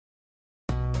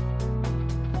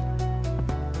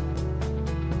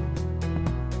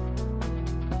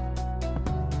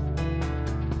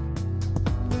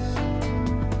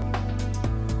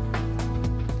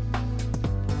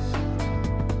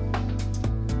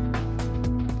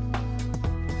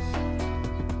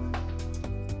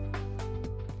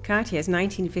Cartier's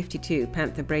 1952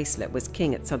 Panther bracelet was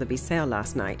king at Sotheby's sale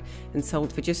last night and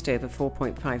sold for just over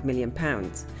 £4.5 million,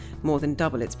 more than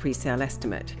double its pre-sale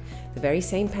estimate. The very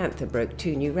same Panther broke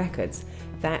two new records,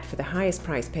 that for the highest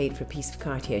price paid for a piece of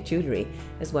Cartier jewellery,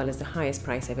 as well as the highest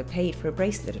price ever paid for a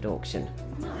bracelet at auction.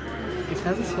 It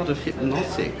has a sort of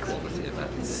hypnotic quality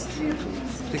about it,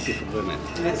 particularly for women.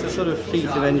 It's a sort of feat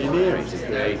of engineering to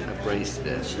create a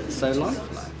bracelet that's so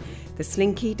lifelike. The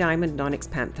slinky diamond onyx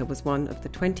Panther was one of the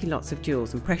 20 lots of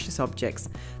jewels and precious objects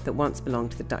that once belonged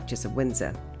to the Duchess of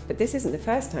Windsor. But this isn't the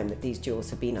first time that these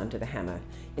jewels have been under the hammer.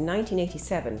 In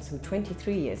 1987, some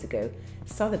 23 years ago,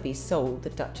 Sotheby sold the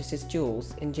Duchess's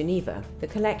jewels in Geneva. The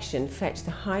collection fetched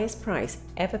the highest price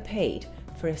ever paid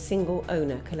for a single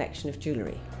owner collection of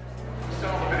jewellery.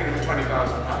 Start the bidding of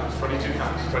 £20,000, £22,000,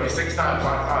 £26,000,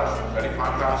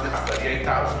 £25,000,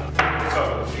 £38,000.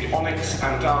 So, the onyx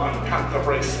and diamond Panther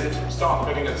bracelet, start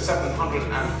bidding at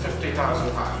 £750,000,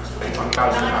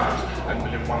 £800,000,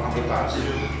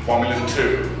 £1,100,000,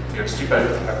 £1,200,000, against you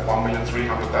both at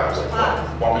 £1,300,000,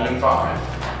 £1,500,000,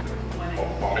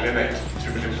 £1,800,000,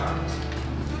 £2,000,000,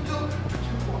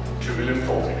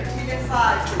 £2,040,000,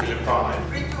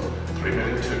 £2,500,000,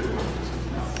 £3,200,000.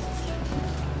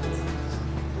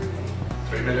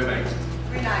 3,008,000.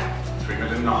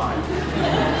 3,009,000.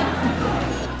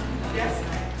 Yes.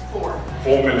 4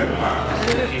 million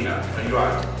pounds. Ina, are you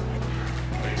out?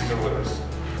 Are you still with us?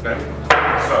 No?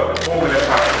 So, £4 million.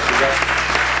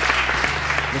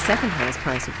 The second highest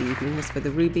price of the evening was for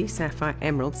the ruby, sapphire,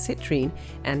 emerald, citrine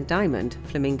and diamond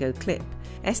flamingo clip.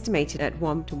 Estimated at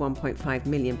 £1 to £1.5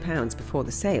 million before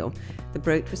the sale, the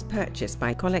brooch was purchased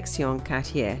by Collection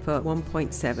Cartier for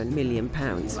 £1.7 million.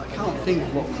 I can't think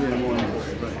of what could be more important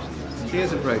than a brooch.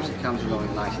 Here's a brooch that comes along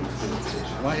in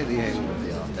 1940, right at the end of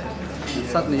the Art Deco. And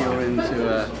suddenly you're into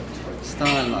a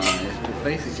stylised, but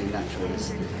basically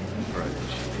naturalistic brooch,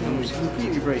 and which is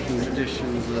completely breaking the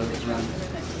traditions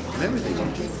of everything.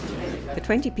 The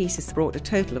 20 pieces brought a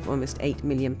total of almost £8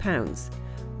 million.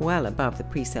 Well above the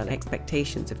pre-sale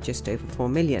expectations of just over £4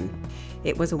 million.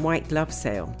 It was a white glove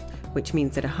sale, which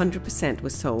means that 100%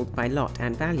 was sold by lot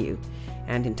and value,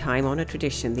 and in time-honoured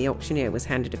tradition, the auctioneer was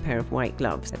handed a pair of white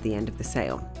gloves at the end of the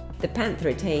sale. The Panther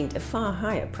attained a far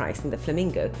higher price than the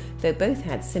Flamingo, though both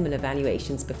had similar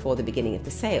valuations before the beginning of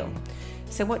the sale.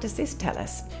 So what does this tell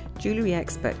us? Jewellery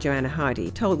expert Joanna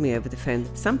Hardy told me over the phone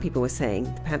that some people were saying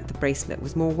the Panther bracelet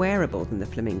was more wearable than the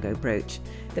Flamingo brooch.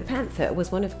 The Panther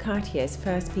was one of Cartier's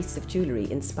first pieces of jewellery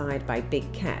inspired by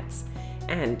big cats,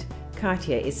 and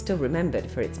Cartier is still remembered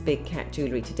for its big cat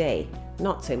jewellery today,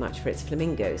 not so much for its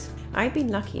flamingos. I've been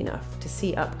lucky enough to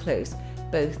see up close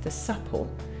both the supple,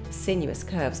 sinuous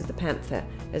curves of the Panther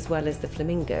as well as the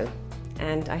Flamingo,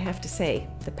 and I have to say,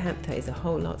 the Panther is a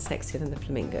whole lot sexier than the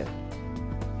Flamingo.